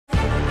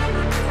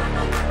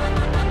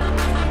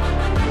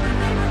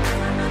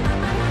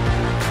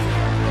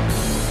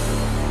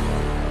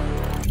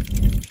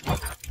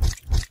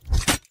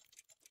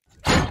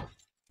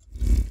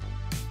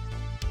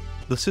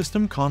the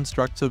system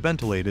constructs a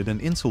ventilated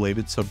and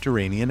insulated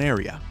subterranean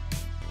area.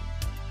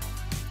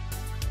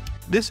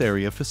 This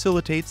area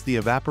facilitates the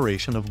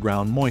evaporation of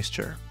ground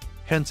moisture,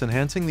 hence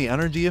enhancing the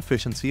energy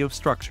efficiency of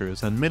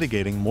structures and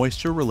mitigating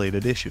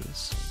moisture-related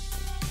issues.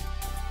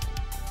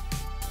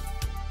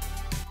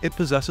 It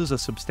possesses a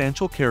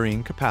substantial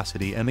carrying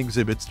capacity and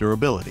exhibits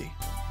durability.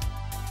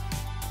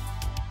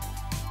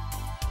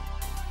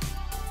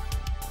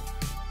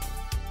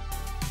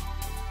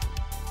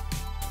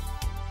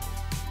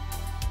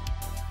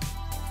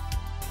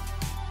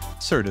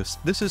 CERTUS,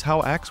 this is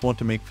how ACs want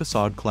to make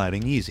facade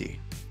cladding easy.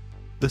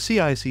 The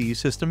CICE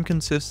system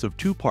consists of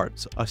two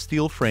parts, a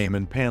steel frame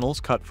and panels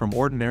cut from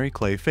ordinary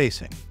clay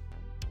facing.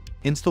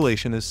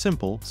 Installation is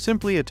simple,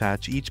 simply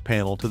attach each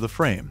panel to the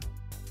frame.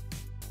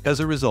 As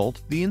a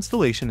result, the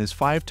installation is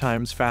 5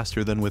 times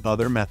faster than with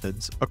other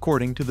methods,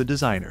 according to the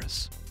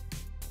designers.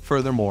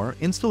 Furthermore,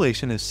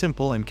 installation is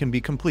simple and can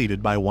be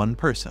completed by one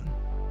person.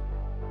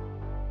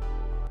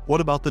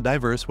 What about the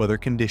diverse weather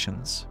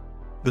conditions?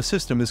 The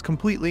system is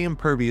completely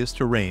impervious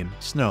to rain,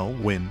 snow,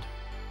 wind,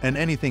 and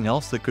anything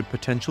else that could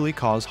potentially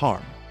cause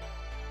harm.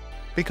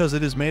 Because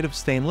it is made of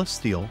stainless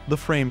steel, the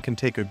frame can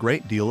take a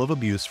great deal of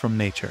abuse from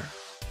nature.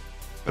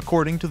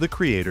 According to the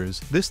creators,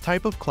 this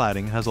type of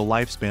cladding has a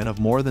lifespan of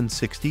more than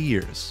 60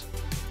 years.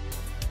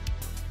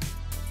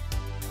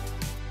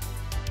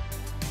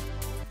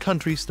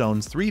 Country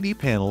Stone's 3D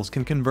panels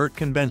can convert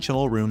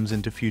conventional rooms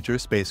into future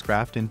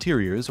spacecraft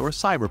interiors or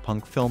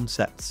cyberpunk film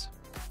sets.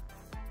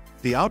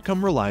 The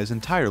outcome relies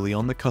entirely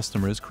on the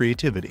customer's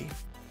creativity.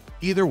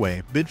 Either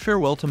way, bid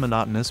farewell to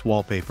monotonous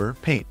wallpaper,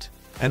 paint,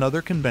 and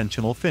other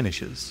conventional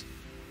finishes.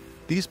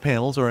 These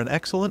panels are an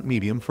excellent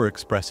medium for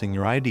expressing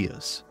your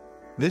ideas.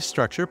 This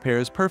structure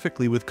pairs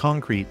perfectly with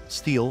concrete,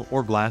 steel,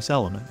 or glass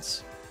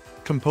elements.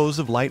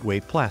 Composed of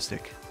lightweight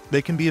plastic,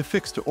 they can be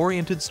affixed to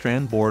oriented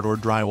strand board or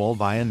drywall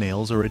via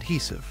nails or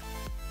adhesive.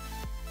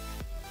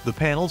 The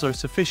panels are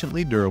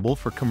sufficiently durable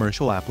for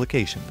commercial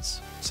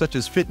applications, such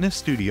as fitness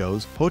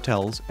studios,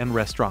 hotels, and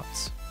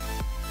restaurants.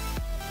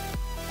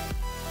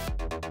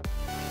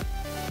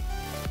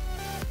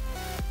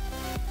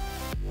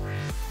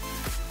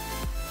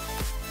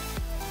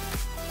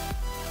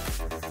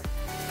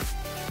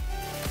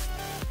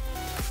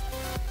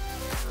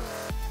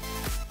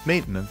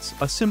 Maintenance,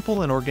 a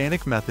simple and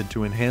organic method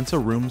to enhance a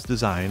room's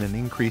design and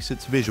increase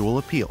its visual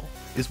appeal,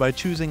 is by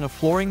choosing a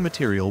flooring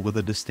material with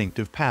a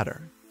distinctive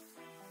pattern.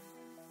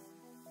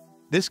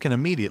 This can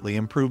immediately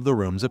improve the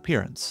room's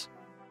appearance.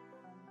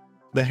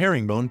 The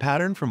herringbone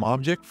pattern from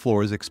Object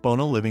Floor's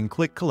Expono Living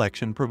Click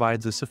collection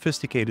provides a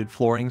sophisticated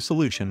flooring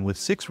solution with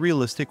 6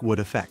 realistic wood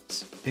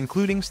effects,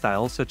 including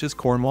styles such as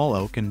Cornwall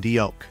oak and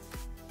D-oak.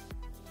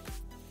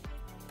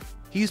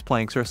 These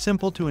planks are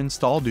simple to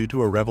install due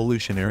to a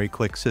revolutionary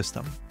click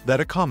system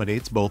that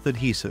accommodates both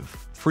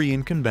adhesive-free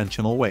and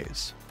conventional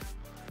ways.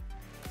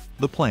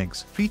 The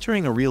planks,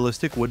 featuring a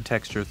realistic wood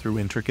texture through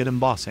intricate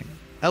embossing,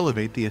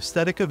 elevate the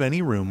aesthetic of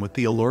any room with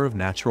the allure of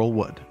natural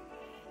wood.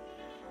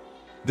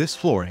 This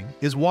flooring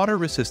is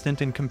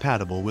water-resistant and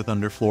compatible with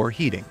underfloor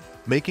heating,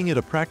 making it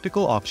a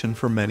practical option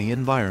for many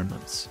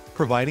environments,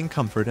 providing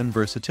comfort and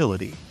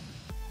versatility.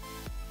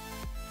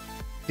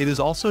 It is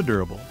also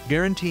durable,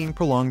 guaranteeing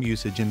prolonged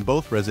usage in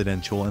both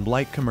residential and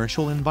light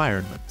commercial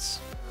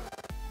environments.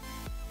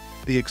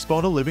 The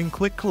Expono Living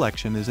Click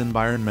collection is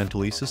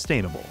environmentally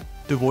sustainable,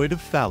 devoid of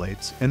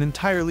phthalates, and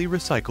entirely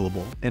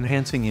recyclable,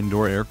 enhancing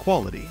indoor air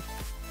quality.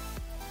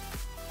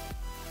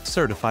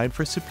 Certified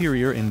for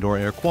superior indoor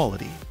air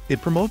quality,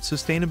 it promotes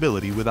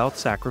sustainability without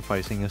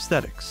sacrificing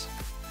aesthetics.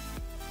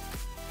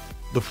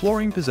 The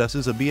flooring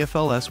possesses a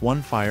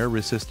BFLS-1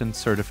 fire-resistant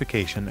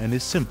certification and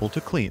is simple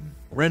to clean,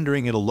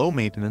 rendering it a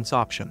low-maintenance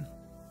option.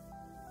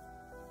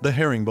 The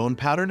herringbone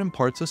pattern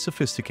imparts a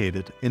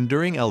sophisticated,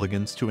 enduring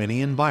elegance to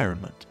any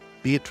environment,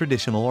 be it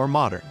traditional or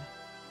modern.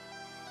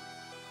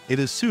 It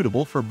is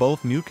suitable for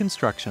both new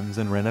constructions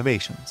and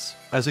renovations,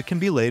 as it can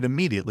be laid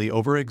immediately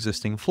over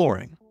existing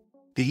flooring.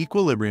 The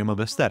equilibrium of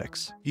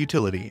aesthetics,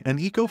 utility, and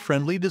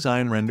eco-friendly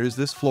design renders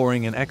this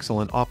flooring an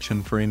excellent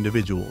option for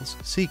individuals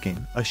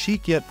seeking a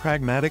chic yet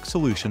pragmatic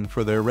solution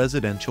for their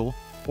residential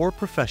or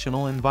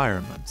professional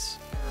environments.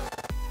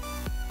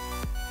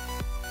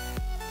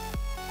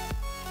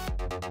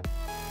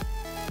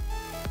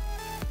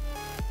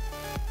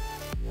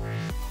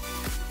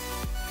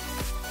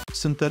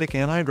 Synthetic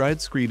anhydride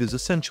screed is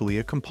essentially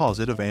a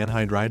composite of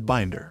anhydride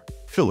binder,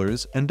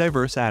 fillers, and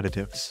diverse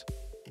additives.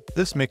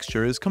 This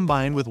mixture is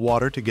combined with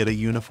water to get a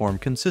uniform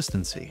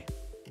consistency.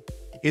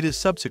 It is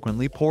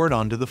subsequently poured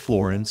onto the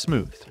floor and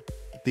smoothed.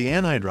 The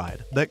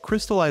anhydride that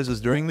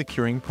crystallizes during the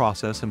curing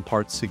process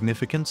imparts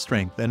significant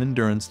strength and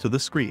endurance to the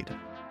screed.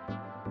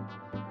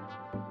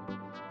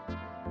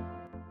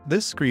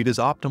 This screed is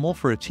optimal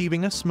for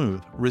achieving a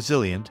smooth,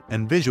 resilient,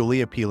 and visually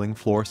appealing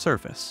floor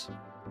surface.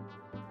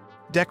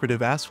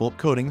 Decorative asphalt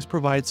coatings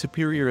provide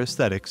superior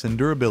aesthetics and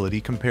durability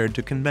compared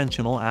to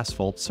conventional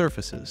asphalt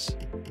surfaces.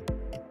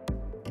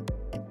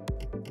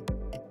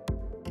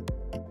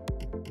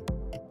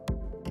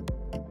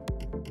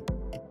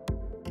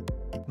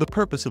 The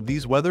purpose of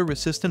these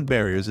weather-resistant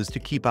barriers is to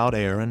keep out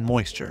air and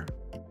moisture,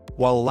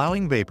 while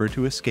allowing vapor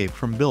to escape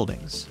from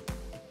buildings.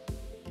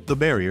 The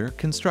barrier,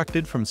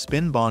 constructed from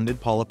spin-bonded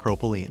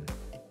polypropylene,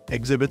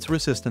 exhibits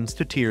resistance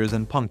to tears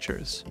and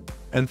punctures,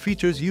 and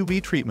features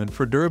UV treatment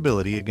for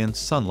durability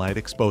against sunlight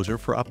exposure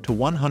for up to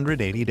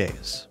 180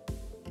 days.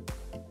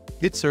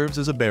 It serves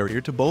as a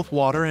barrier to both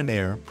water and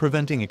air,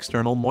 preventing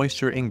external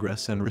moisture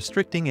ingress and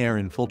restricting air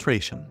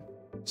infiltration,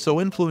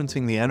 so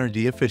influencing the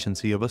energy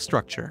efficiency of a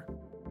structure.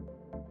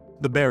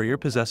 The barrier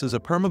possesses a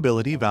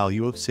permeability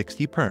value of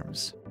 60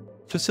 perms,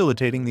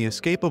 facilitating the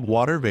escape of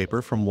water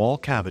vapor from wall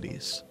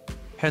cavities,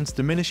 hence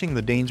diminishing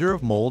the danger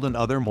of mold and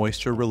other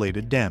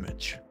moisture-related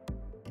damage.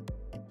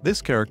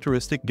 This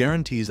characteristic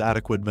guarantees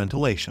adequate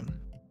ventilation,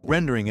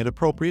 rendering it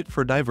appropriate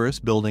for diverse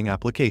building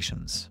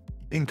applications,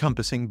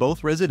 encompassing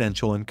both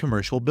residential and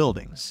commercial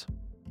buildings.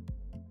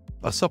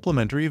 A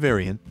supplementary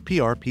variant,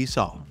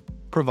 PRP-SAW,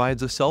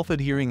 provides a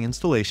self-adhering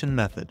installation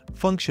method,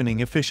 functioning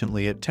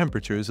efficiently at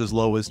temperatures as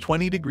low as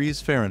 20 degrees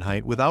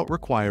Fahrenheit without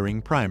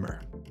requiring primer.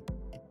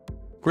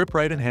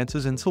 GRIP-RITE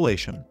enhances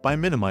insulation by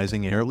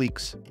minimizing air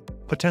leaks,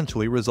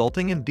 potentially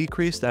resulting in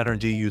decreased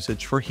energy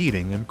usage for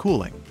heating and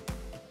cooling.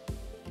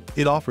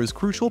 It offers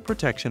crucial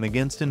protection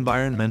against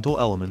environmental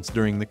elements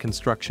during the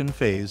construction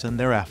phase and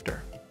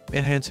thereafter,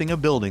 enhancing a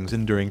building's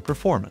enduring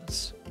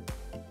performance.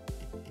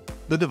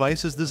 The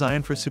device is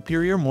designed for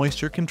superior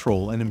moisture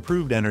control and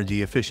improved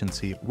energy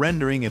efficiency,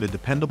 rendering it a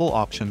dependable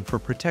option for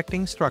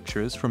protecting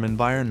structures from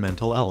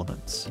environmental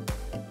elements.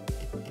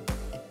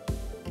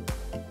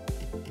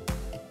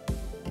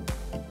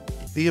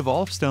 The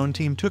Evolve Stone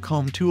team took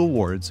home 2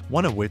 awards,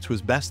 one of which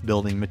was Best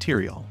Building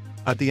Material,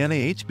 at the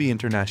NAHB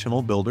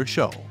International Builder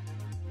Show.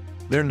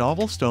 Their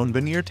novel stone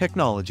veneer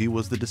technology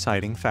was the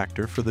deciding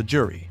factor for the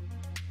jury.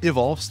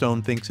 Evolve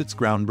Stone thinks it's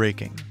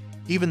groundbreaking,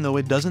 even though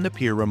it doesn't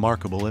appear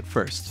remarkable at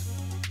first.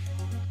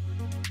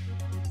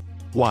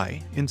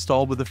 Why?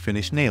 Installed with a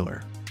finished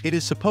nailer, it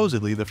is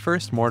supposedly the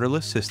first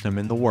mortarless system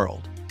in the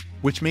world,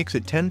 which makes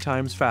it 10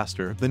 times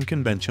faster than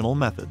conventional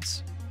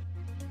methods.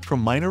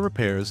 From minor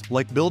repairs,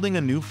 like building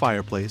a new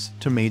fireplace,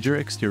 to major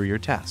exterior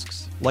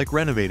tasks, like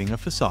renovating a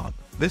facade,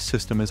 this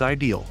system is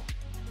ideal.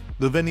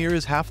 The veneer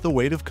is half the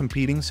weight of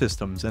competing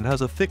systems and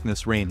has a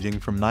thickness ranging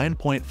from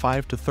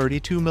 9.5 to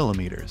 32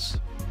 millimeters.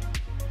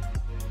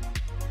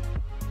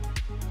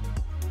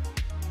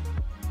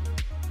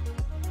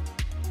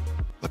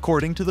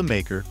 According to the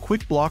maker,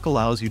 QUICKBLOCK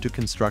allows you to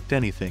construct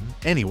anything,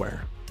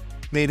 anywhere.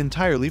 Made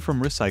entirely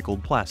from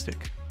recycled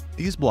plastic,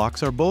 these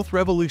blocks are both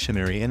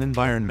revolutionary and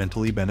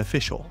environmentally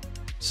beneficial.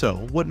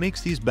 So, what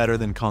makes these better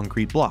than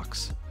concrete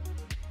blocks?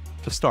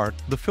 To start,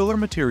 the filler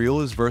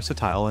material is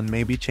versatile and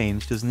may be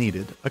changed as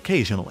needed,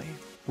 occasionally.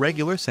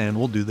 Regular sand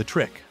will do the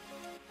trick.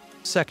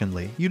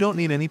 Secondly, you don't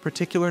need any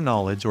particular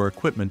knowledge or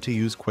equipment to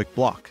use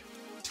QUICKBLOCK.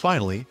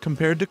 Finally,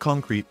 compared to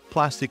concrete,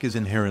 plastic is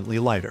inherently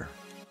lighter.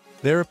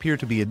 There appear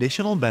to be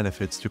additional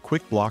benefits to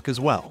QUICKBLOCK as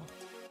well.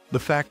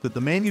 The fact that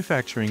the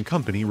manufacturing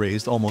company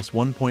raised almost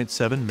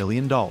 $1.7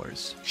 million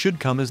should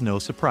come as no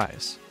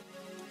surprise.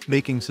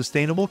 Making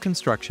sustainable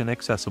construction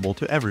accessible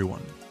to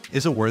everyone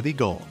is a worthy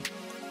goal.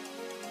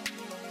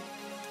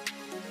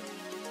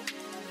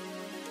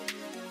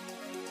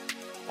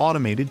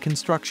 Automated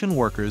construction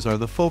workers are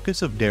the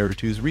focus of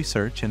DERUTU's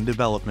research and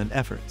development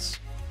efforts.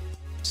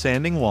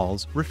 Sanding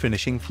walls,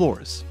 refinishing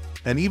floors,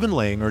 and even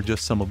laying are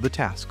just some of the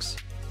tasks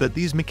that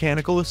these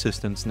mechanical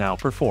assistants now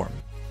perform.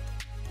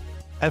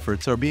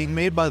 Efforts are being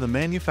made by the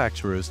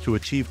manufacturers to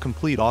achieve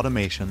complete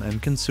automation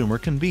and consumer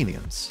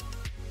convenience.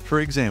 For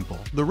example,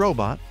 the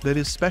robot that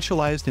is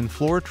specialized in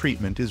floor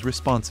treatment is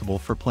responsible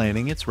for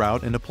planning its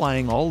route and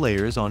applying all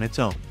layers on its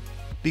own,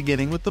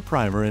 beginning with the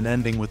primer and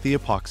ending with the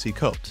epoxy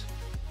coat.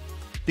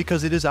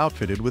 Because it is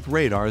outfitted with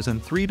radars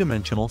and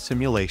 3-dimensional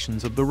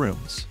simulations of the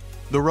rooms,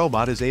 the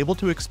robot is able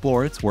to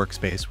explore its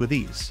workspace with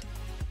ease.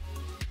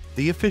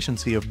 The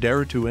efficiency of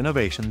DERUTU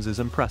innovations is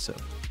impressive.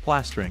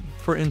 Plastering,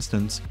 for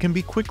instance, can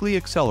be quickly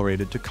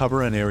accelerated to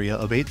cover an area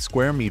of 8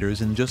 square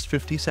meters in just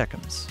 50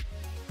 seconds.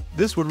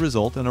 This would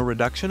result in a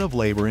reduction of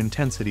labor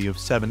intensity of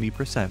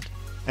 70%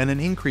 and an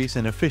increase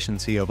in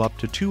efficiency of up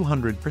to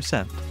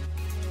 200%.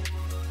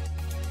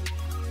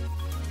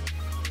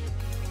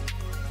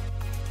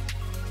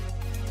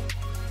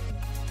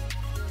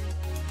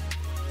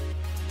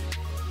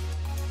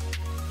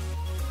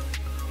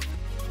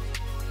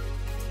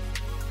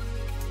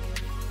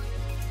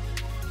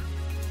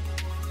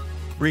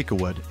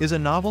 BRIKAWOOD is a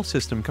novel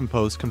system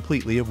composed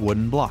completely of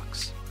wooden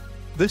blocks.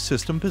 This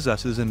system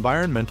possesses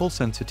environmental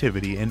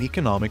sensitivity and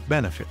economic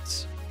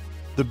benefits.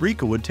 The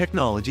BRIKAWOOD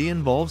technology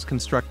involves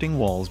constructing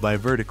walls by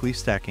vertically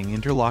stacking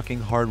interlocking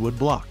hardwood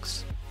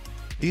blocks.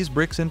 These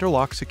bricks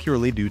interlock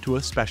securely due to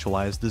a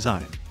specialized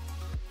design.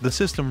 The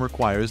system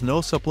requires no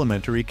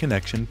supplementary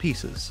connection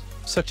pieces,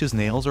 such as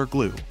nails or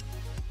glue.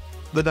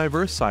 The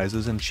diverse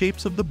sizes and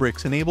shapes of the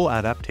bricks enable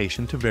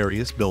adaptation to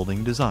various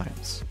building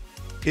designs.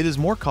 It is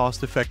more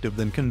cost-effective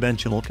than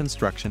conventional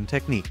construction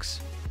techniques.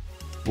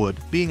 Wood,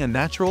 being a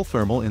natural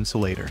thermal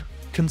insulator,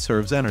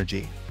 conserves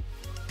energy.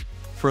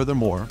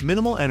 Furthermore,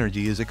 minimal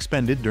energy is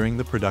expended during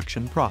the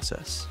production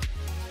process.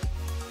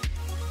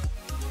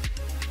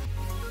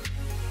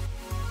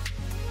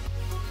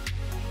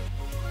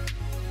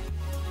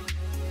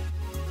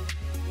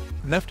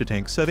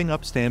 NEFTETANK. Setting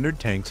up standard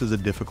tanks is a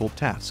difficult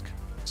task,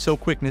 so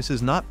quickness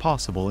is not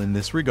possible in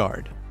this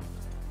regard.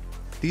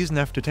 These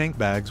NEFTETANK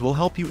bags will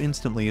help you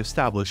instantly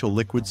establish a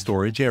liquid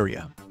storage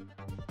area.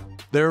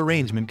 Their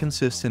arrangement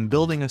consists in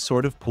building a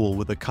sort of pool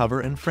with a cover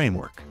and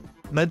framework,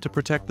 meant to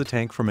protect the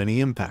tank from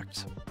any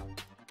impacts.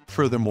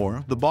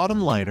 Furthermore, the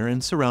bottom liner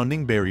and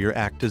surrounding barrier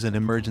act as an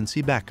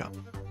emergency backup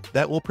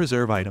that will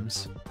preserve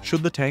items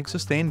should the tank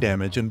sustain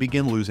damage and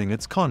begin losing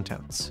its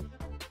contents.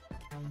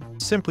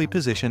 Simply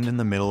positioned in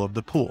the middle of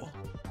the pool,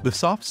 the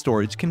soft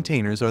storage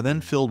containers are then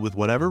filled with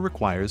whatever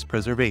requires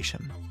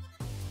preservation.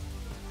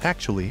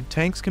 Actually,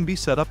 tanks can be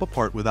set up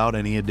apart without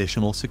any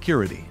additional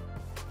security.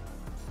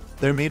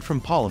 They're made from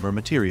polymer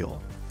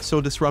material, so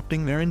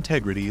disrupting their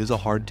integrity is a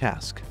hard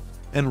task,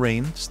 and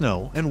rain,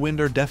 snow, and wind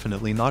are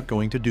definitely not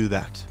going to do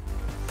that.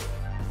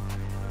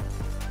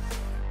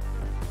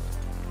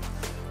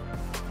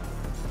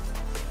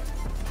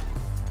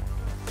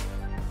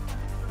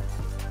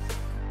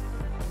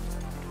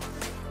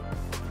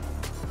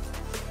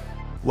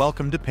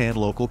 Welcome to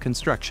pan-local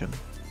construction.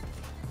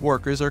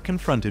 Workers are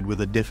confronted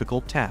with a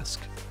difficult task.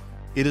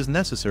 It is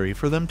necessary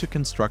for them to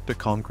construct a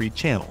concrete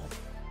channel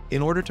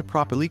in order to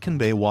properly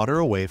convey water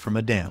away from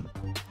a dam.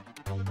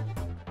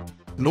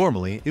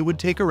 Normally, it would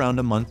take around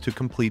a month to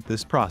complete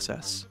this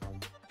process.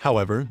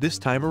 However, this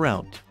time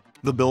around,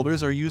 the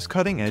builders are using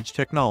cutting-edge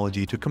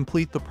technology to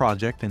complete the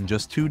project in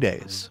just 2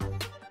 days.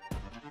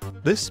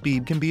 This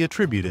speed can be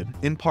attributed,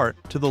 in part,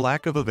 to the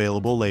lack of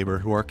available labor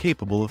who are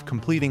capable of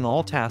completing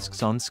all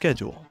tasks on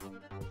schedule.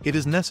 It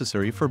is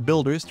necessary for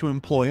builders to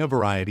employ a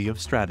variety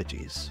of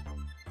strategies.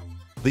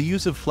 The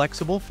use of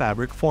flexible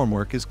fabric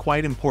formwork is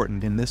quite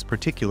important in this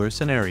particular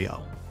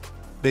scenario.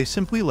 They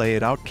simply lay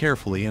it out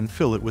carefully and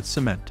fill it with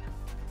cement.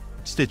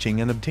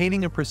 Stitching and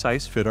obtaining a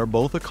precise fit are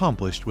both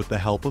accomplished with the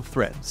help of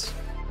threads.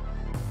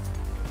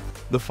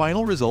 The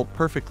final result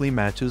perfectly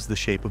matches the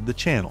shape of the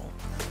channel.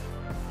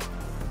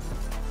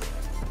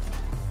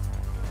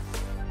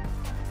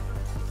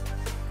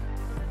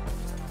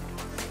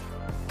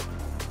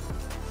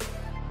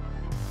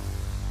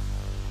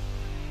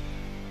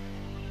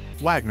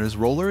 Wagner's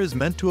roller is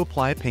meant to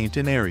apply paint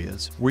in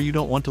areas where you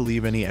don't want to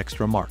leave any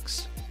extra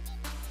marks.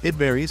 It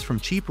varies from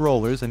cheap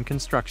rollers and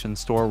construction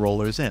store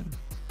rollers in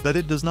that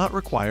it does not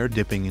require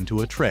dipping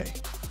into a tray.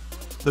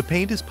 The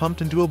paint is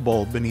pumped into a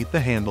bulb beneath the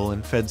handle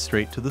and fed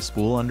straight to the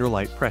spool under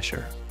light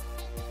pressure.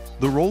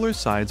 The roller's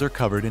sides are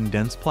covered in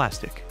dense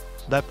plastic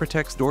that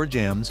protects door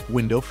jambs,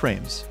 window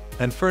frames,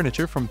 and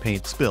furniture from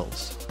paint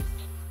spills.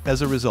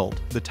 As a result,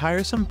 the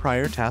tiresome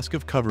prior task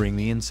of covering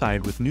the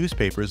inside with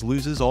newspapers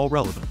loses all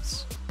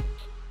relevance.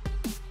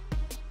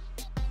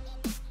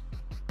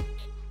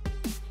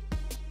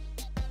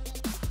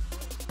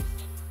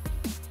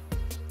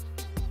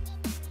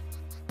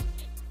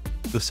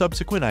 The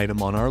subsequent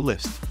item on our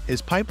list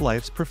is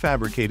PIPELIFE's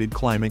prefabricated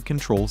climate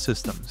control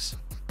systems.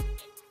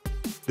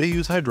 They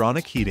use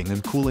hydronic heating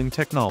and cooling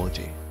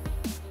technology,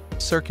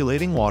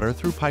 circulating water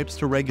through pipes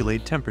to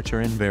regulate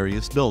temperature in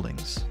various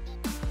buildings.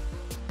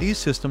 These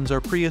systems are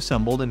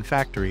pre-assembled in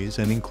factories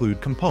and include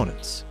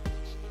components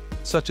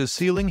such as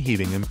ceiling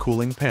heating and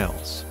cooling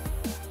panels,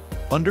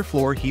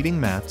 underfloor heating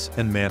mats,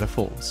 and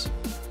manifolds.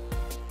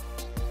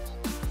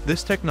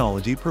 This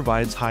technology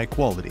provides high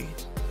quality,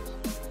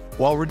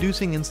 while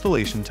reducing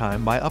installation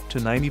time by up to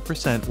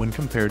 90% when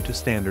compared to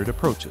standard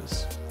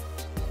approaches.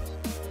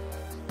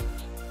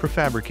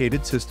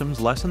 Prefabricated systems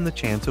lessen the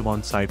chance of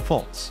on-site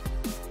faults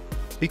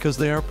because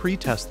they are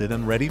pre-tested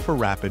and ready for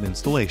rapid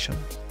installation.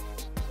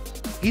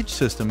 Each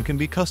system can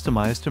be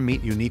customized to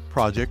meet unique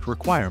project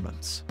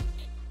requirements,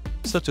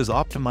 such as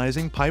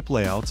optimizing pipe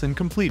layouts and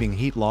completing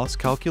heat loss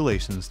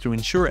calculations to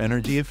ensure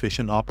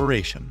energy-efficient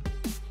operation.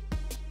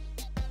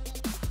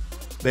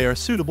 They are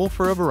suitable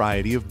for a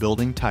variety of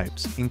building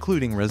types,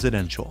 including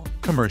residential,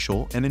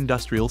 commercial, and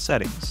industrial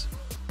settings.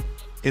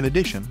 In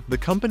addition, the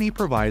company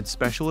provides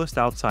specialist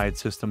outside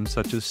systems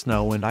such as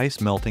snow and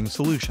ice melting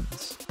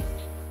solutions.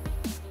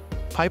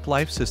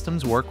 PIPELIFE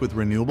systems work with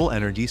renewable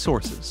energy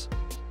sources,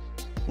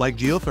 like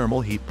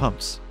geothermal heat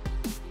pumps,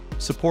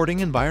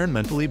 supporting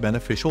environmentally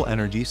beneficial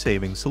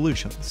energy-saving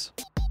solutions.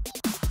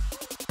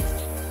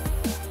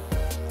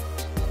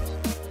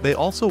 They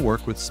also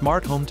work with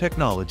smart home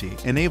technology,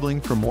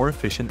 enabling for more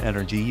efficient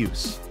energy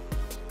use.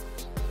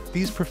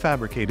 These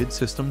prefabricated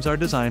systems are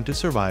designed to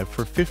survive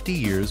for 50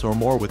 years or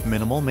more with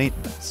minimal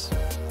maintenance.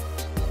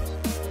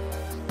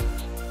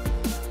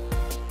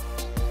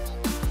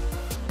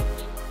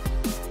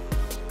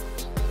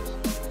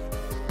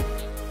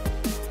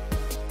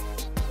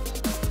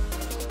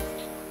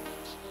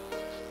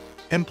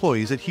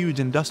 Employees at huge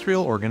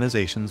industrial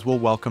organizations will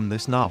welcome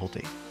this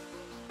novelty.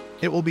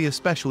 It will be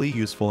especially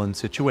useful in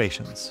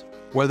situations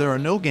where there are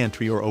no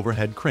gantry or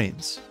overhead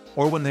cranes,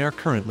 or when they are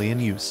currently in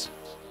use.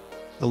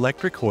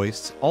 Electric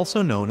hoists,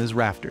 also known as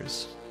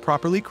rafters,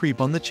 properly creep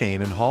on the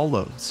chain and haul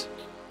loads.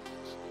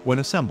 When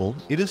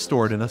assembled, it is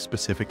stored in a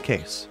specific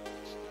case.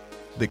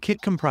 The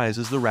kit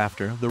comprises the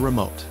rafter, the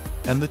remote,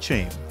 and the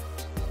chain.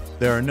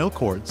 There are no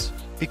cords,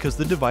 because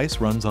the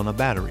device runs on a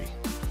battery.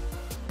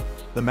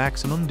 The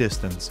maximum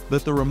distance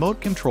that the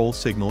remote control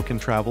signal can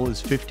travel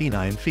is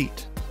 59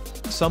 feet.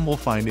 Some will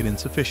find it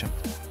insufficient,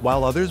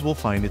 while others will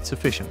find it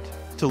sufficient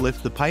to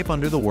lift the pipe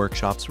under the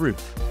workshop's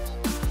roof.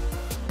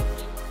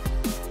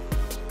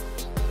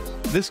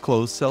 This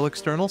closed-cell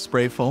external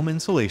spray foam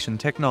insulation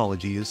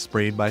technology is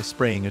sprayed by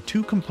spraying a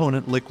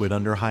two-component liquid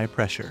under high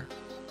pressure.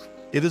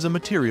 It is a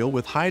material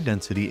with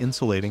high-density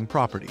insulating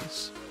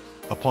properties.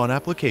 Upon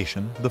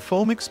application, the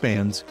foam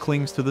expands,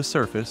 clings to the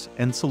surface,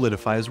 and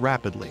solidifies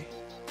rapidly.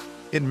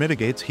 It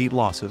mitigates heat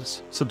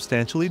losses,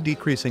 substantially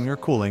decreasing your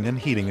cooling and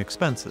heating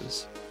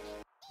expenses.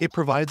 It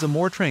provides a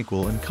more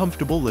tranquil and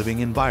comfortable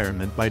living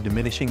environment by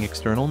diminishing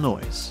external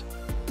noise.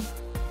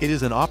 It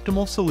is an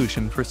optimal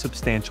solution for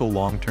substantial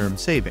long-term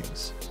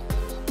savings.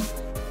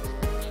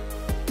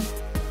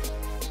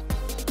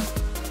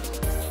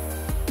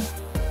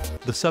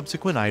 The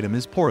subsequent item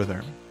is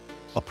POROTHERM,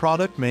 a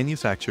product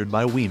manufactured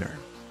by WAGNER.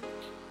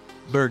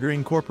 Berger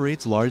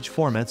incorporates large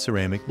format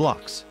ceramic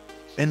blocks,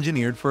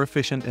 engineered for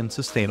efficient and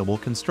sustainable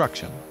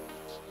construction.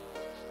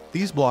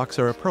 These blocks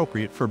are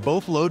appropriate for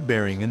both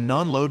load-bearing and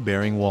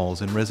non-load-bearing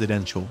walls in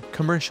residential,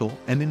 commercial,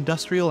 and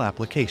industrial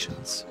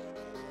applications.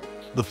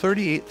 The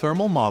 38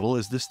 thermal model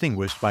is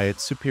distinguished by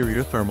its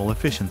superior thermal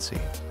efficiency,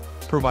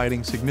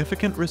 providing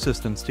significant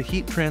resistance to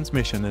heat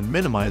transmission and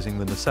minimizing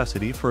the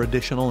necessity for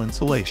additional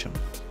insulation.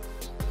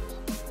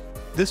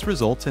 This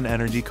results in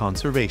energy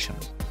conservation,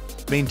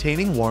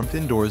 maintaining warmth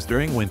indoors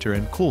during winter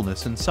and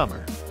coolness in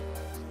summer.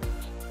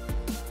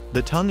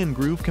 The tongue and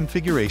groove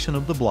configuration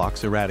of the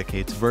blocks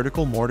eradicates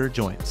vertical mortar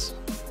joints,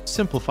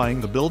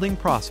 simplifying the building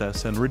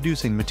process and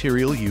reducing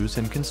material use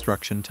and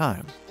construction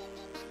time.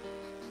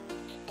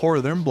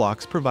 POROTHERM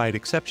blocks provide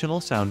exceptional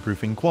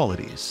soundproofing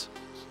qualities,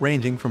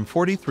 ranging from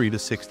 43 to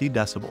 60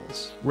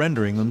 decibels,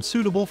 rendering them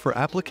suitable for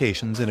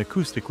applications in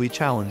acoustically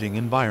challenging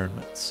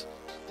environments.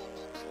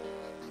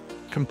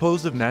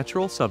 Composed of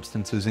natural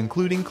substances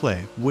including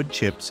clay, wood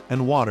chips,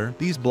 and water,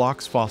 these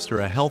blocks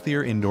foster a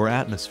healthier indoor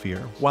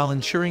atmosphere while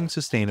ensuring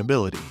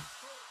sustainability.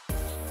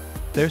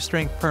 Their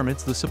strength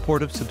permits the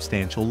support of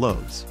substantial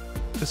loads,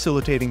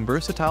 facilitating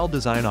versatile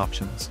design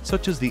options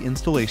such as the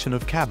installation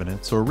of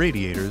cabinets or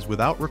radiators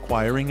without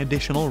requiring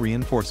additional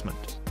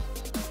reinforcement.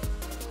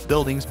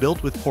 Buildings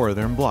built with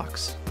POROTHERM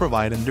blocks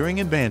provide enduring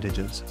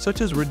advantages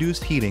such as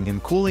reduced heating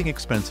and cooling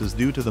expenses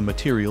due to the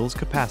material's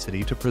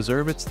capacity to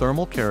preserve its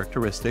thermal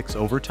characteristics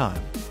over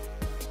time.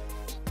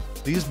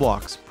 These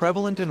blocks,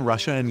 prevalent in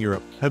Russia and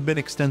Europe, have been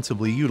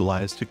extensively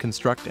utilized to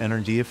construct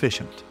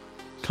energy-efficient,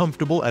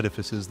 comfortable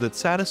edifices that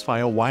satisfy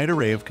a wide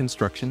array of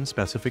construction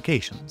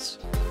specifications.